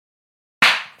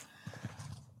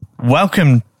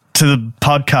Welcome to the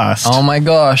podcast. Oh my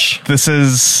gosh. This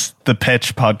is the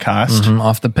Pitch podcast.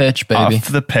 Off the pitch, baby.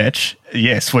 Off the pitch.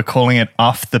 Yes, we're calling it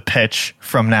Off the Pitch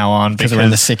from now on because we're in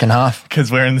the second half.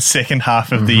 Because we're in the second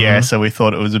half of the year, so we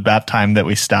thought it was about time that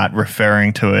we start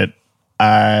referring to it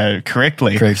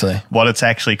correctly. What it's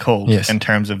actually called in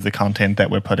terms of the content that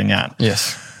we're putting out.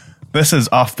 Yes. This is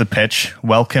Off the Pitch.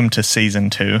 Welcome to season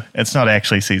 2. It's not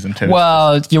actually season 2.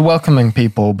 Well, you're welcoming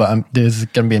people, but there's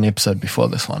going to be an episode before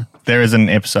this one. There is an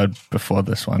episode before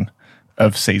this one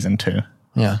of season 2.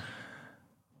 Yeah.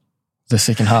 The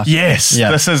second half. Yes.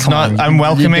 Yeah, this is not. I'm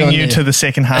welcoming you to the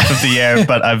second half of the year,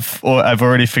 but I've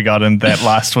already forgotten that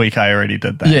last week I already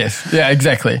did that. Yes. Yeah,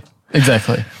 exactly.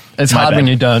 It's hard when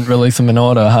you don't release them in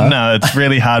order, huh? No, it's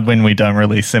really hard when we don't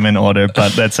release them in order,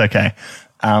 but that's okay.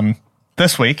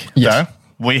 This week, though,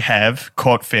 we have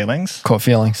Caught Feelings. Caught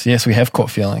Feelings. Yes, we have Caught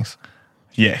Feelings.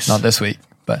 Yes. Not this week,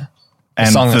 but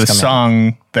the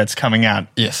song that's coming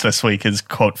out this week is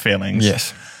Caught Feelings.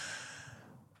 Yes.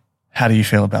 How do you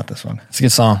feel about this one? It's a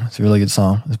good song. It's a really good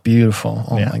song. It's beautiful.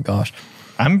 Oh my gosh.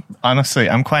 I'm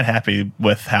quite happy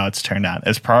with how it's turned out.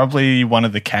 It's probably one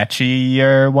of the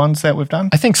catchier ones that we've done.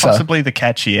 I think so. Possibly the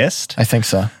catchiest. I think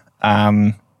so.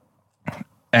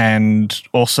 And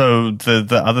also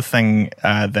the other thing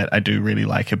that I do really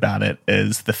like about it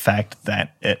is the fact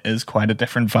that it is quite a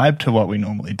different vibe to what we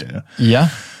normally do. Yeah.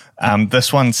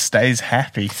 This one stays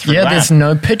happy throughout. Yeah, there's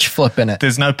no pitch flip in it.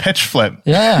 There's no pitch flip.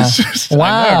 Yeah. Wow.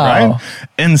 I know, right?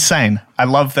 Insane. I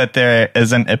love that there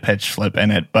isn't a pitch flip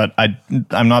in it, but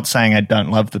I'm not saying I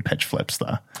don't love the pitch flips,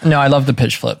 though. No, I love the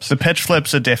pitch flips. The pitch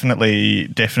flips are definitely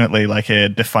like a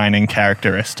defining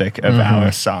characteristic of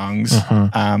our songs.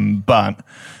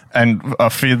 And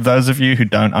for those of you who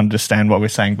don't understand what we're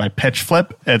saying by pitch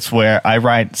flip, it's where I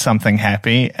write something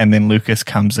happy and then Lucas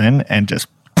comes in and just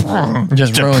ruins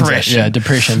it. Yeah,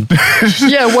 depression.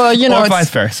 Yeah, well, you know, or vice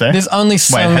versa. There's only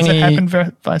so many. Has it happened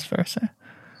vice versa?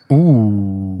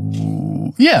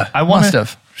 Ooh, yeah, must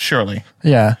have. Surely.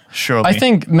 Yeah. Surely. I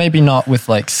think maybe not with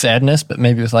like sadness, but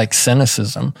maybe with like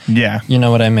cynicism. Yeah. You know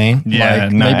what I mean? Yeah.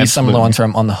 Like maybe some of the ones where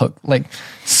I'm on the hook, like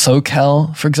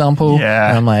SoCal, for example. Yeah.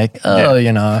 And I'm like,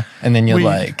 you know, and then you're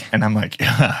like. And I'm like,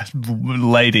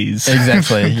 ladies.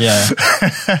 Exactly. Yeah.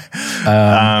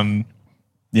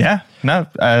 Yeah. No,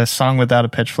 a song without a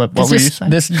pitch flip. What were you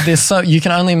saying? You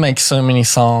can only make so many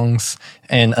songs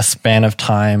in a span of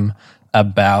time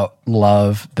about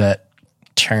love that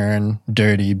turn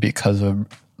dirty because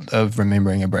of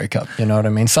remembering a breakup. You know what I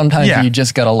mean? Sometimes you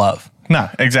just gotta love. No,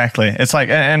 exactly. It's like,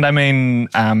 and I mean,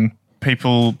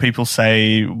 people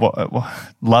say what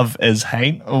love is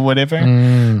hate or whatever.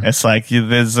 It's like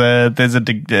there's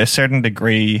a certain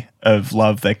degree of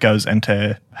love that goes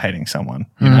into hating someone.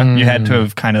 You know, you had to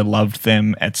have kind of loved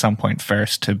them at some point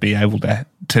first to be able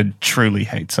to truly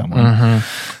hate someone,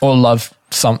 or love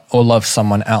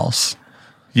someone else.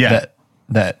 Yeah,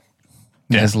 that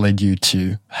has led you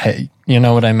to hate. You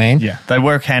know what I mean? Yeah, they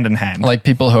work hand in hand. Like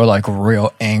people who are like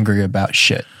real angry about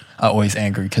shit are always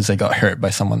angry because they got hurt by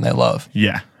someone they love.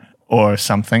 Yeah, or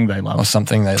something they love.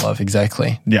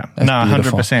 Exactly. Yeah, that's no,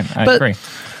 100%. I agree.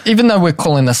 Even though we're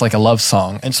calling this like a love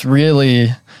song, it's really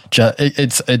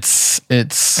it's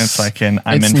like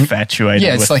I'm infatuated.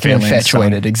 Yeah, it's with like an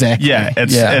infatuated. Song. Exactly. Yeah,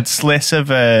 it's less of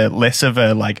a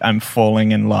like I'm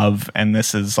falling in love, and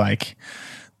this is like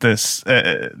this.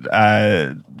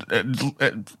 Hang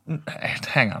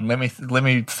on, let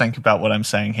me think about what I'm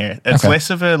saying here. It's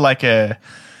less of a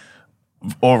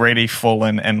already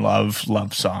fallen in love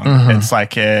song. It's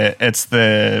like it's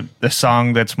the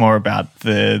song that's more about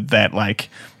that like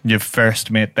you've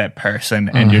first met that person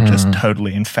and you're just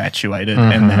totally infatuated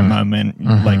in that moment.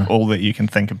 Like all that you can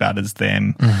think about is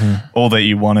them. All that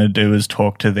you want to do is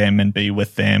talk to them and be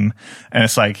with them. And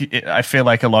it's like I feel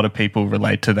like a lot of people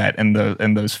relate to that in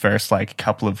those first like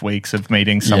couple of weeks of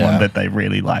meeting someone that they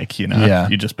really like. You know,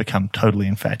 you just become totally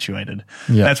infatuated.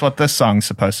 Yeah. That's what this song's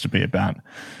supposed to be about.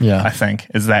 Yeah, I think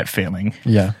is that feeling.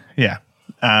 Yeah.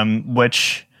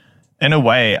 Which in a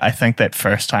way, I think that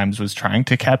First Times was trying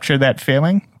to capture that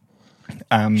feeling.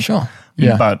 Sure.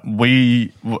 Yeah. But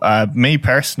me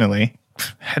personally,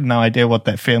 had no idea what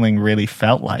that feeling really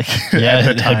felt like. Yeah,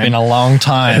 it had been a long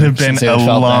time. It had been a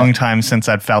long time since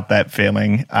I'd felt that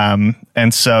feeling.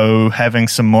 And so having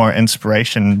some more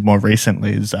inspiration more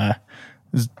recently is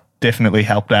definitely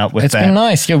helped out with that. It's been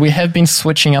nice. Yeah, we have been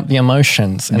switching up the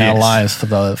emotions in our lives for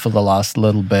the last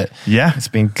little bit. Yeah. It's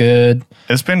been good.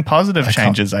 It's been positive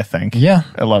changes, I think. Yeah.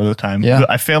 A lot of the time. Yeah.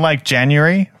 I feel like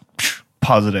January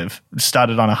positive,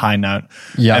 started on a high note.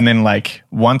 Yeah. And then like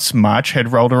once March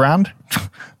had rolled around,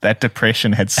 that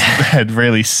depression had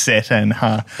really set in,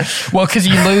 huh? Well, because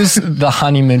you lose the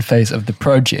honeymoon phase of the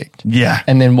project. Yeah.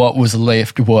 And then what was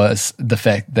left was the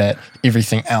fact that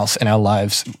everything else in our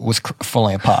lives was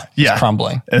falling apart. Yeah. Was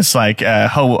crumbling. It's like a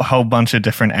whole bunch of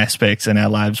different aspects in our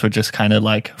lives were just kind of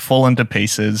like falling to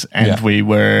pieces, and we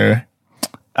were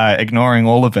ignoring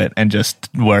all of it and just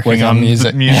working on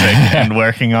music and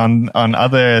working on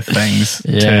other things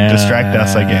to distract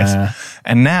us, I guess.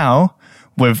 And now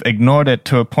we've ignored it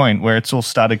to a point where it's all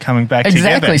started coming back together.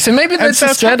 Exactly. So maybe that's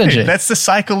a strategy. Happy. That's the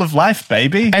cycle of life,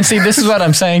 baby. And see, this is what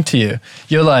I'm saying to you.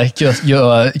 You're like,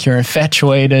 you're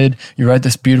infatuated. You wrote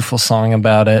this beautiful song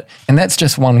about it. And that's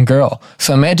just one girl.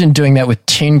 So imagine doing that with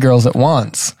 10 girls at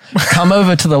once. Come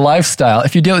over to the lifestyle.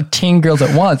 If you do it with 10 girls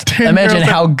at once, imagine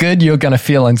how good you're going to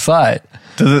feel inside.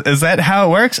 Is that how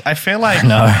it works? I feel like...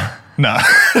 No. No.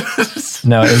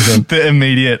 No, it isn't. The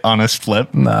immediate honest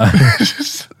flip. No.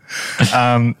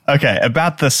 Okay,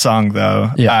 about this song though,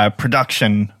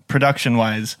 production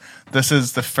wise, this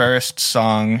is the first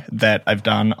song that I've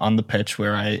done on the pitch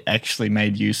where I actually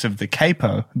made use of the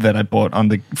capo that I bought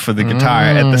for the guitar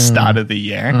at the start of the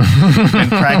year. Been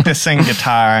practicing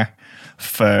guitar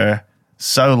for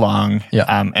so long,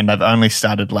 and I've only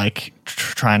started like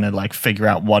trying to like figure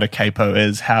out what a capo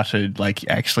is, how to like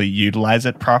actually utilize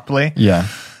it properly. Yeah.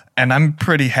 And I'm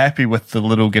pretty happy with the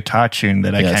little guitar tune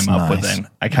that I came up with then.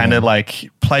 I kind of like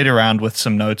played around with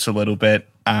some notes a little bit,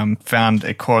 found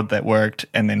a chord that worked,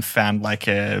 and then found like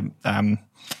a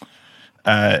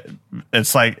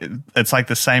it's like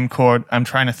the same chord. I'm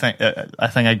trying to think. I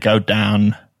think I go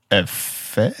down a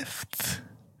fifth.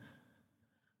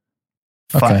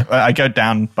 Okay. I go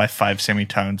down by 5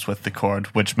 semitones with the chord,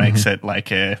 which makes it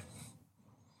like a...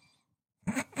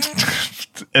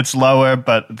 It's lower,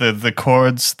 but the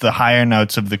chords, the higher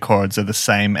notes of the chords are the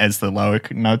same as the lower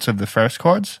notes of the first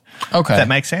chords. Okay. Does that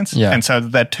make sense? Yeah. And so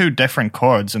they're two different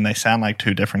chords, and they sound like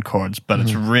two different chords, but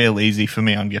it's real easy for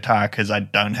me on guitar because I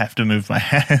don't have to move my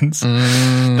hands.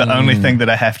 The only thing that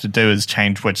I have to do is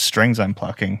change which strings I'm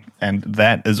plucking, and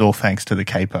that is all thanks to the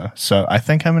capo. So I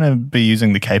think I'm going to be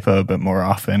using the capo a bit more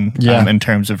often, in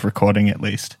terms of recording at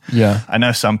least. Yeah. I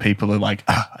know some people are like,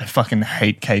 I fucking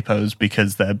hate capos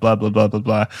because they're blah, blah, blah, blah,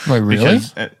 blah. Wait, really?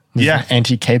 Because, Yeah.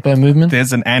 Anti-capo movement?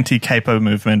 There's an anti-capo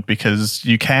movement because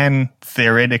you can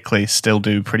theoretically still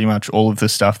do pretty much all of the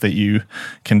stuff that you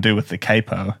can do with the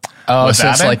capo. Oh, so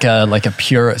it's like a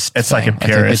purist. It's thing, like a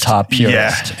purist. Like a guitar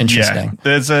purist. Yeah, Interesting.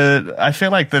 Yeah. I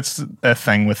feel like that's a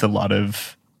thing with a lot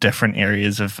of different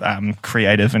areas of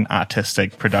creative and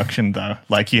artistic production though.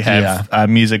 Like you have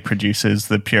music producers,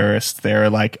 the purists,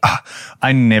 they're like,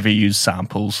 I never use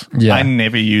samples. Yeah. I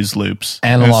never use loops.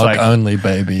 Analog only,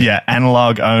 baby. Yeah,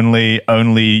 analog only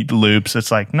loops.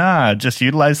 It's like, nah, just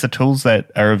utilize the tools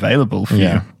that are available for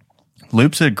you.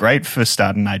 Loops are great for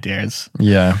starting ideas.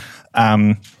 Yeah.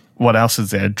 What else is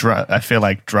there? I feel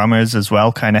like drummers as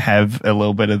well kind of have a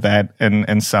little bit of that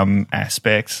in some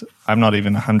aspects. I'm not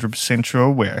even 100%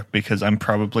 sure where because I'm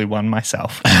probably one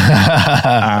myself.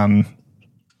 Yeah,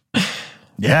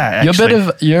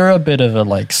 actually. You're a bit of a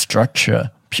like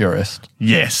structure purist.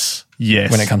 Yes.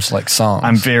 When it comes to like songs.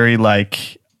 I'm very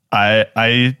like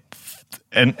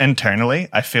internally,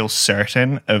 I feel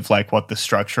certain of like what the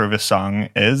structure of a song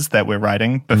is that we're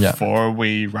writing before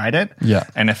we write it. Yeah.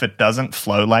 And if it doesn't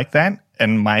flow like that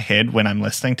in my head when I'm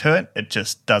listening to it, it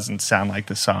just doesn't sound like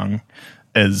the song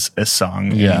is a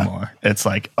song anymore. It's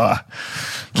like, Can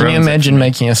you imagine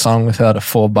making a song without a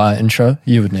 4-bar intro?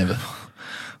 You would never.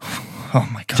 Oh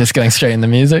my god! Just going straight in the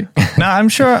music. No, I'm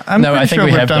sure. I think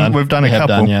we've done a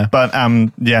couple. But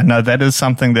no, that is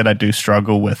something that I do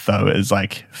struggle with though. Is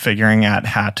like figuring out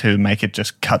how to make it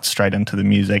just cut straight into the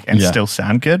music and still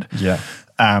sound good. Yeah.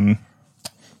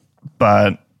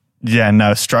 But yeah,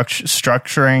 no,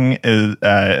 structuring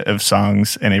of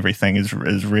songs and everything is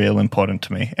real important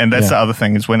to me. And that's the other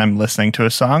thing is when I'm listening to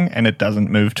a song and it doesn't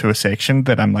move to a section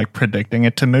that I'm like predicting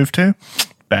it to move to,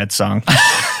 bad song.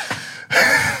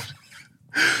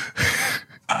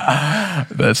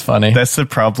 That's funny. That's the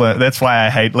problem. That's why I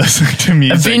hate listening to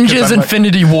music. Avengers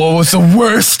Infinity War was the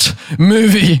worst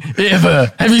movie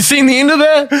ever. Have you seen the end of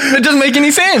that? It doesn't make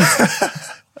any sense.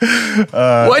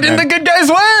 Why didn't the good guys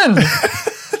win?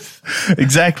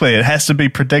 Exactly. It has to be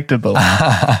predictable.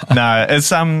 No, it's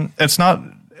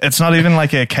not even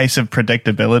like a case of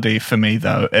predictability for me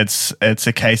though. It's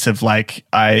a case of like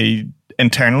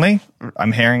internally,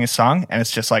 I'm hearing a song and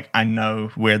it's just like I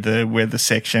know where the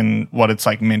section, what it's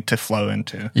like meant to flow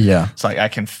into. Yeah. It's like I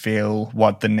can feel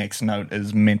what the next note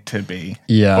is meant to be.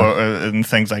 Yeah. And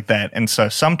things like that. And so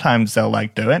sometimes they'll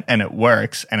like do it and it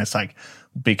works, and it's like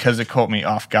because it caught me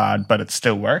off guard, but it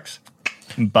still works.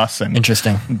 Bussin'.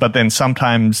 Interesting. But then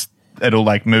sometimes it'll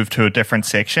like move to a different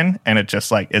section and it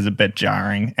just like is a bit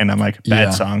jarring, and I'm like,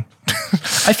 bad song.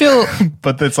 I feel,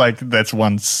 but that's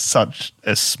one such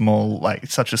a small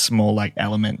like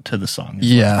element to the song.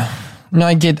 Yeah. No,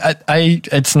 I get, I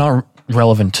it's not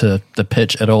relevant to the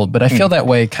pitch at all, but I feel that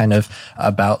way kind of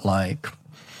about like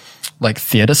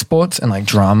theater sports and like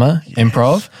drama,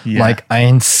 improv. Yeah. Like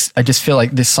I just feel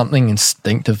like there's something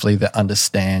instinctively that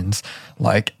understands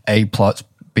like A plots,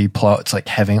 B plots, like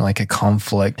having like a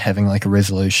conflict, having like a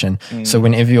resolution. So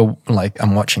whenever you're like,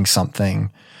 I'm watching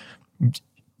something,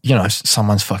 you know,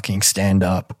 someone's fucking stand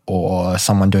up or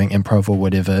someone doing improv or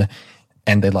whatever,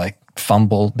 and they like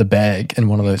fumble the bag in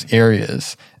one of those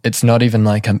areas, it's not even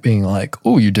like I'm being like,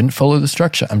 oh, you didn't follow the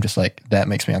structure. I'm just like, that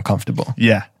makes me uncomfortable.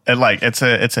 Yeah. It's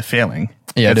a feeling.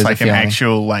 Yeah, it's it is like a feeling. an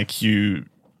actual like you.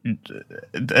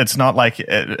 It's not like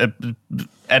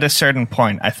at a certain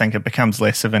point, I think it becomes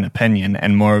less of an opinion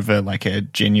and more of a like a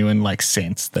genuine like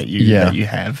sense that you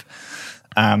have.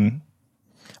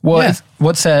 Well,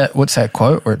 what's that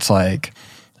quote where it's like,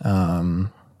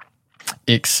 I'm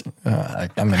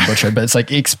gonna butcher it, but it's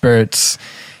like experts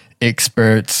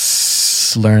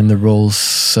learn the rules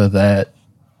so that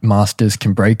masters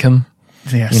can break them.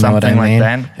 Yeah, you know what I mean?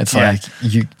 Like that. It's like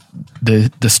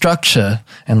the structure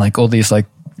and like all these like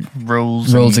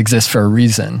rules exist for a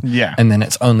reason. Yeah. And then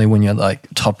it's only when you're like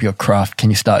top your craft can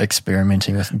you start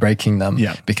experimenting with breaking them.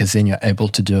 Yeah. Because then you're able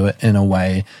to do it in a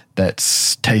way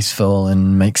that's tasteful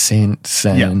and makes sense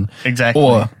and exactly.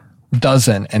 Or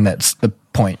doesn't, and that's the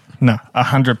point. No,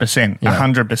 100%,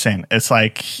 100%. It's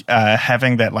like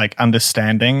having that like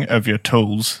understanding of your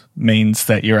tools means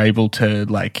that you're able to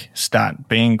like start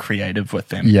being creative with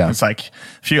them. Yeah. It's like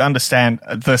if you understand,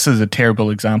 this is a terrible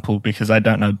example because I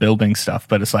don't know building stuff,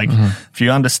 but it's like if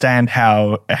you understand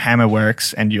how a hammer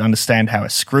works and you understand how a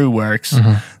screw works,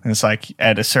 then it's like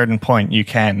at a certain point you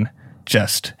can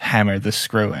just hammer the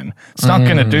screw in. It's not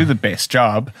going to do the best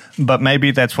job, but maybe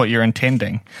that's what you're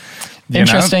intending.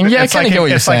 Interesting. Yeah, I kind of get what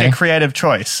you're saying. It's like a creative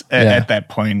choice at that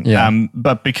point. Yeah.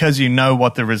 But because you know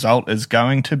what the result is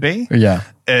going to be,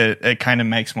 it kind of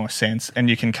makes more sense, and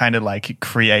you can kind of like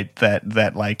create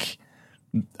that like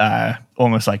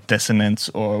almost like dissonance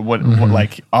or what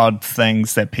like odd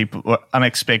things that people or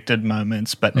unexpected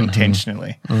moments, but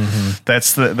intentionally.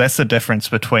 That's the difference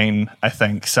between I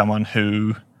think someone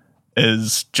who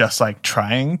is just like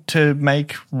trying to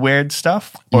make weird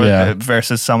stuff or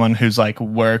versus someone who's like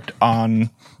worked on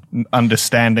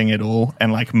understanding it all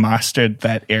and like mastered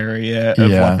that area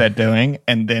of what they're doing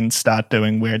and then start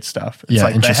doing weird stuff. It's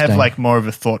like they have like more of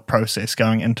a thought process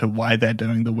going into why they're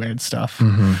doing the weird stuff.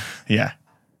 Yeah.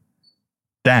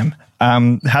 Damn.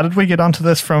 How did we get onto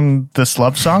this from this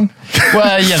love song?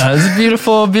 Well, you know, it's a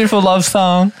beautiful, beautiful love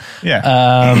song.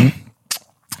 Yeah.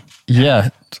 Yeah.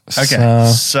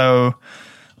 Okay. So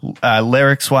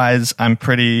lyrics wise,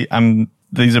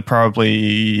 these are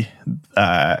probably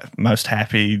most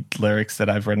happy lyrics that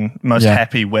I've written. Most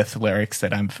happy with lyrics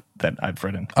that I've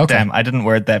written. Okay. Damn, I didn't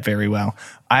word that very well.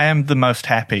 I am the most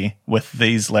happy with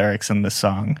these lyrics in this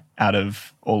song out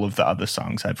of all of the other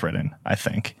songs I've written, I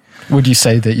think. Would you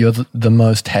say that you're the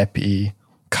most happy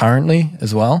currently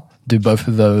as well? Do both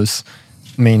of those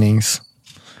meanings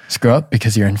screw up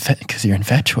because you're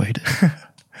infatuated?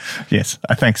 Yes,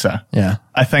 I think so. Yeah.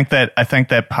 I think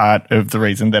that part of the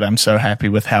reason that I'm so happy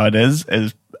with how it is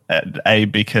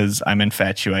because I'm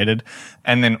infatuated.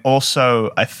 And then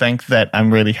also I think that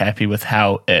I'm really happy with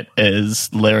how it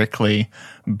is lyrically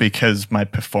because my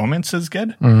performance is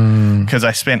good. Because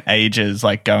I spent ages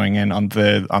like going in on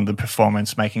the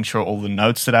performance, making sure all the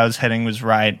notes that I was hitting was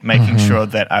right, making sure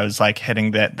that I was like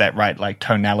hitting that right like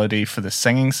tonality for the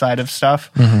singing side of stuff.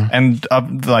 And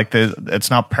like it's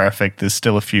not perfect. There's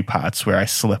still a few parts where I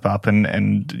slip up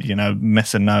and you know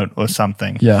miss a note or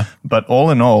something. Yeah. But all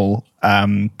in all,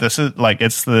 this is like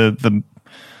it's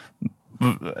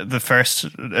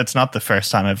it's not the first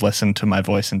time I've listened to my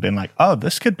voice and been like, oh,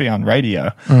 this could be on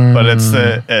radio. But it's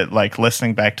like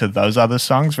listening back to those other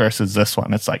songs versus this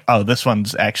one. It's like, oh, this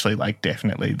one's actually like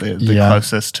definitely the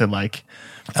closest to like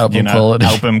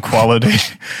album quality.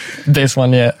 Best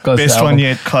one yet. Best one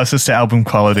yet, closest to album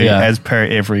quality as per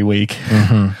every week.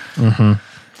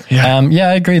 Yeah,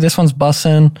 I agree. This one's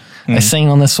bussin'. I sing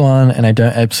on this one, and I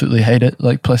don't absolutely hate it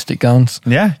like Plastic Guns.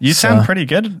 Yeah, you sound pretty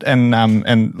good,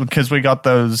 and because we got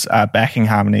those backing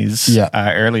harmonies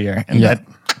earlier, and that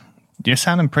you're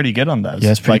sounding pretty good on those.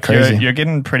 Yeah, it's pretty crazy. You're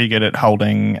getting pretty good at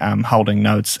holding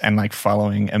notes and like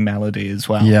following a melody as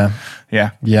well.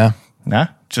 Yeah. No,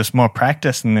 just more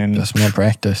practice, and then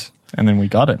and then we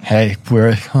got it. Hey,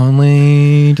 we're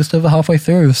only just over halfway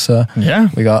through, so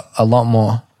we got a lot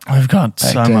more. We've got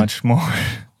so much more.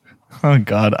 Oh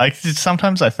God,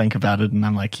 sometimes I think about it, and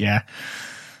I'm like, yeah.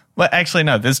 Well, actually,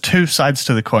 no. There's two sides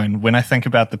to the coin. When I think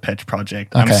about the Pitch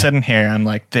project, I'm sitting here, I'm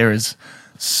like, there is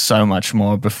so much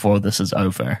more before this is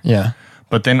over. Yeah.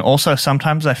 But then also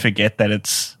sometimes I forget that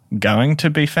it's going to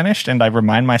be finished, and I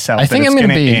remind myself I think that I'm it's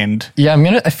going going to to end.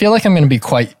 Yeah, I feel like I'm going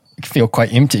to feel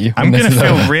quite empty. I'm going to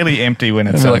feel really empty when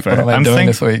it's over. What am I doing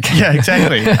this week? Yeah,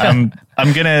 exactly.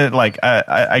 I'm going to like,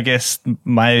 I guess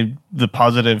the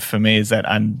positive for me is that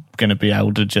I'm going to be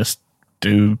able to just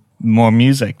do more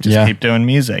music, keep doing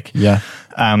music. Yeah.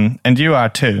 And you are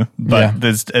too, but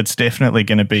it's definitely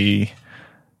going to be,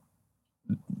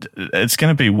 it's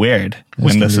going to be weird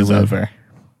when this is over.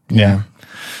 Yeah.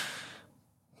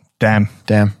 Damn.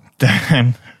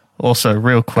 Also,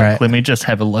 real quick, let me just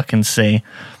have a look and see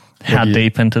how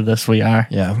deep into this we are.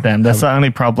 Yeah. Damn, that's the only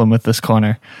problem with this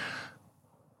corner.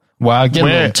 Wow,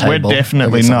 we're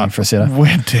definitely not.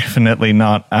 We're definitely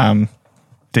not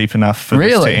deep enough for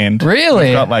this to end. Really?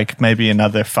 We've got like maybe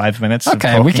another 5 minutes.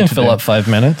 Okay, we can fill up 5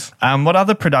 minutes. What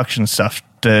other production stuff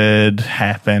did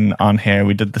happen on here?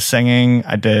 We did the singing.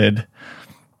 I did.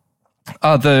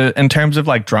 In terms of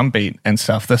like drum beat and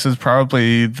stuff, this is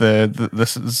probably the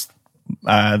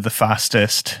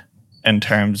fastest in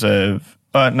terms of.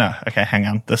 No, okay, hang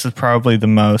on. This is probably the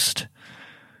most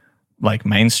like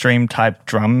mainstream type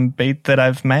drum beat that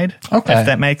I've made. Okay. If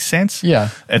that makes sense. Yeah.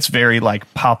 It's very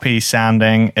like poppy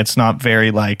sounding. It's not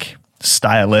very like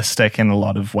stylistic in a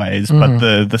lot of ways, but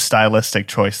the stylistic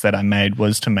choice that I made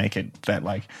was to make it that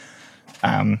like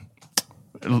a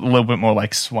little bit more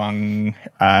like swung,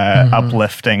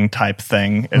 uplifting type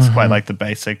thing. It's quite like the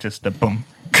basic, just a boom,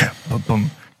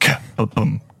 boom,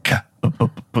 boom,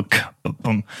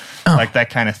 boom, like that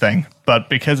kind of thing. But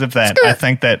because of that, I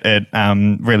think that it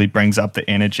really brings up the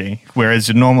energy. Whereas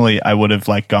normally I would have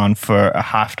like gone for a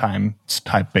halftime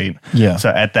type beat. Yeah. So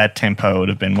at that tempo, it would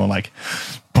have been more like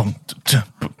boom,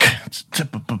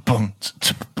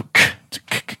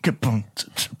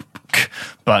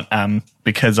 but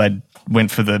because I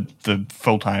went for the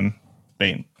full time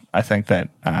beat, I think that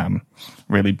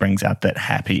really brings out that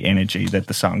happy energy that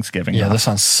the song's giving. Yeah, this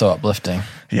sounds so uplifting.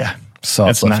 Yeah. So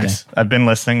it's uplifting. Nice. I've been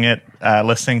listening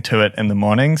to it in the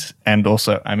mornings, and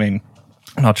also, I mean,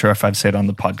 I'm not sure if I've said on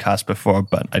the podcast before,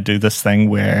 but I do this thing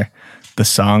where the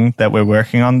song that we're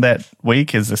working on that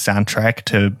week is the soundtrack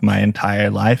to my entire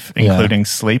life, including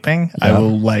sleeping. Yeah. I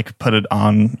will like put it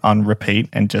on repeat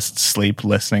and just sleep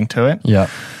listening to it. Yeah.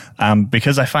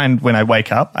 Because I find when I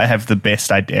wake up, I have the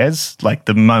best ideas, like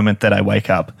the moment that I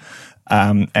wake up.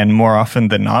 And more often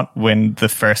than not, when the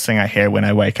first thing I hear when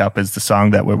I wake up is the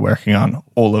song that we're working on,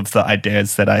 all of the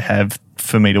ideas that I have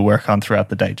for me to work on throughout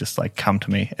the day just like come to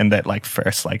me in that like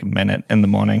first like minute in the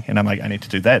morning. And I'm like, I need to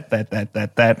do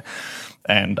that.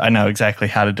 And I know exactly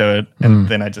how to do it. And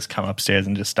then I just come upstairs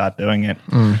and just start doing it.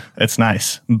 It's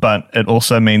nice. But it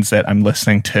also means that I'm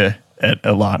listening to it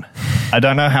a lot. I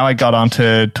don't know how I got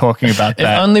onto talking about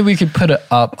that. If only we could put it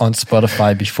up on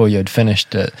Spotify before you had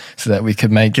finished it, so that we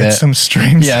could make get some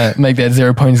streams. Yeah, make that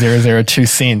 0.002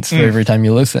 cents for every time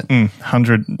you listen.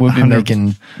 100. We'll be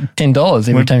making $10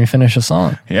 every time you finish a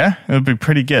song. Yeah, it would be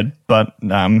pretty good, but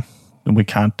we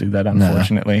can't do that,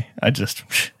 unfortunately. No.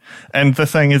 And the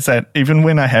thing is that even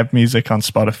when I have music on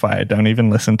Spotify, I don't even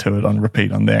listen to it on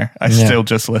repeat on there. I still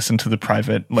just listen to the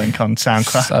private link on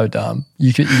SoundCloud. So dumb.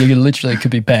 You literally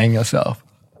could be paying yourself.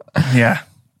 Yeah.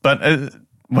 But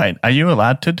wait, are you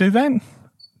allowed to do that?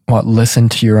 What, listen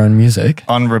to your own music?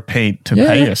 On repeat to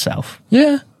pay yourself?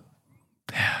 Yeah.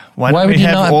 Why do we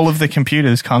have all of the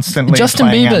computers constantly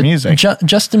playing out music?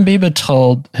 Justin Bieber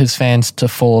told his fans to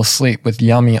fall asleep with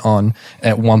Yummy on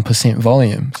at 1%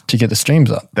 volume to get the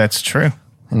streams up. That's true.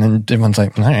 And then everyone's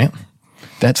like, all right,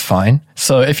 that's fine.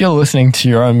 So if you're listening to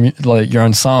your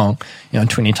own song,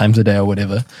 20 times a day or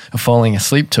whatever, and falling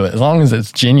asleep to it, as long as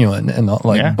it's genuine and not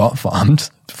bot farmed,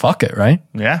 fuck it, right?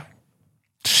 Yeah.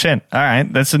 Shit. All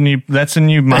right. That's a new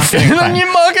marketing plan.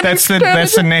 That's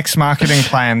the next marketing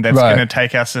plan that's going to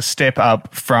take us a step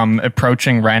up from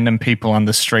approaching random people on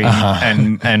the street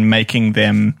and making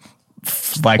them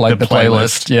like the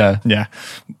playlist. Yeah. Yeah.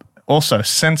 also,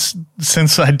 since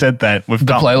I did that, we've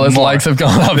got playlist more. likes have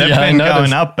gone up. They've Yeah, been I noticed.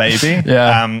 going up, baby.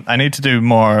 Yeah. I need to do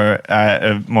more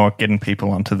getting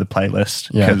people onto the playlist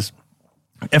Yeah. because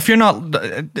if you don't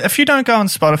go on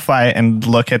Spotify and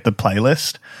look at the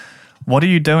playlist, what are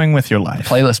you doing with your life?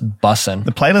 Playlist bussin'.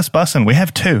 The playlist bussin'. We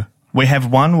have two. We have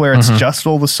one where it's just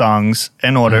all the songs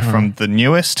in order from the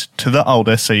newest to the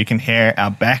oldest, so you can hear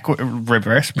our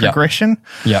reverse progression.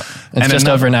 Yep. It's And just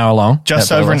another- over an hour long. Just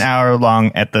that over an playlist. hour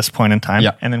long at this point in time.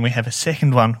 Yep. And then we have a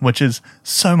second one, which is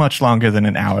so much longer than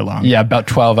an hour long. Yeah, about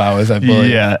 12 hours, I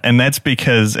believe. Yeah, and that's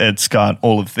because it's got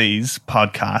all of these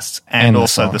podcasts and the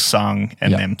also song. the song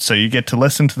in Yeah. them. So you get to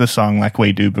listen to the song like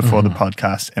we do before the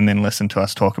podcast and then listen to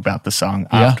us talk about the song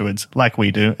afterwards like we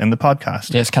do in the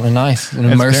podcast. Yeah, it's kind of nice. An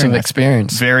It's very immersive nice.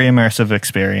 experience. Very immersive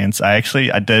experience. I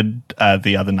did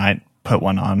the other night put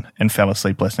one on and fell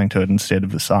asleep listening to it instead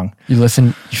of the song. You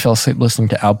fell asleep listening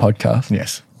to our podcast.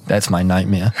 Yes. That's my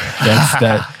nightmare.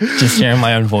 Just hearing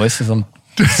my own voice as I'm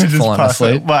falling pass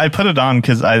asleep. it. Well, I put it on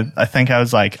because I think I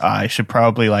was like, I should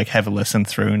probably like have a listen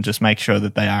through and just make sure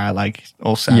that they are like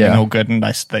all sounding Yeah. all good and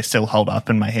they still hold up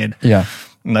in my head. Yeah.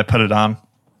 And I put it on.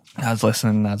 I was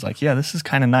listening and I was like, yeah, this is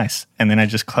kind of nice. And then I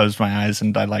just closed my eyes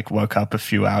and I like woke up a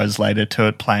few hours later to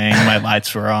it playing. My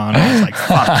lights were on. I was like,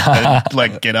 fuck. I'd,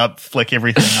 like get up, flick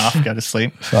everything off, go to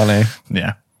sleep. Funny.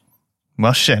 Yeah.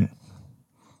 Well, shit.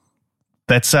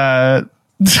 That's that's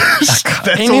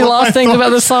Any all last my things thoughts. about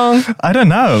the song? I don't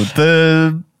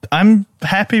know. I'm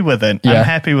happy with it. Yeah. I'm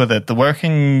happy with it. The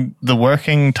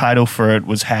working title for it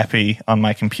was Happy on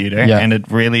my computer, Yeah. and it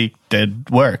really did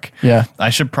work. Yeah.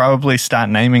 I should probably start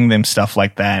naming them stuff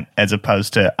like that as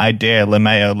opposed to I Dare,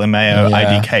 LeMayo,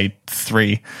 Yeah.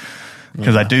 IDK3,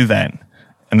 because I do that.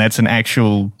 And that's an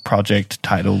actual project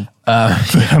title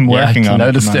that I'm working I on.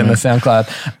 noticed at it the in the moment.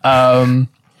 SoundCloud.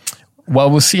 Well,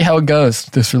 we'll see how it goes,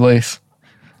 this release.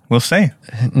 We'll see.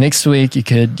 Next week, you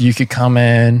could come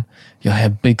in. You'll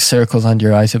have big circles under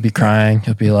your eyes. You'll be crying.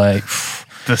 You'll be like,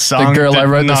 The song. the girl I did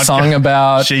wrote the not song go-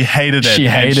 about. She hated it. She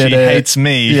and hated she it. hates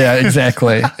me. Yeah,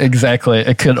 exactly. Exactly.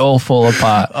 It could all fall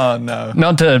apart. Oh no.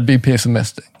 Not to be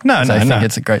pessimistic. No, 'cause no, I think no.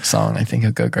 it's a great song. I think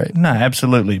it'll go great. No,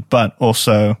 absolutely. But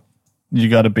also, you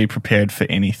got to be prepared for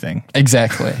anything.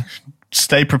 Exactly.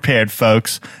 Stay prepared,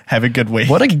 folks. Have a good week.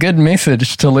 What a good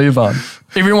message to leave on.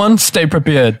 Everyone, stay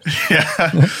prepared.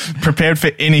 Prepared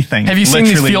for anything. Have you seen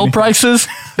these Literally fuel anything. prices?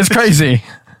 It's crazy.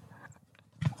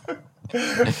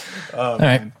 All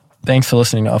right. Thanks for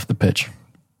listening to Off the Pitch.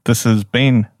 This has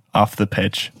been Off the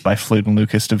Pitch by Flute and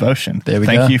Lucas Devotion. There we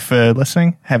Thank go. you for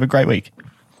listening. Have a great week.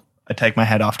 I take my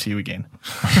hat off to you again.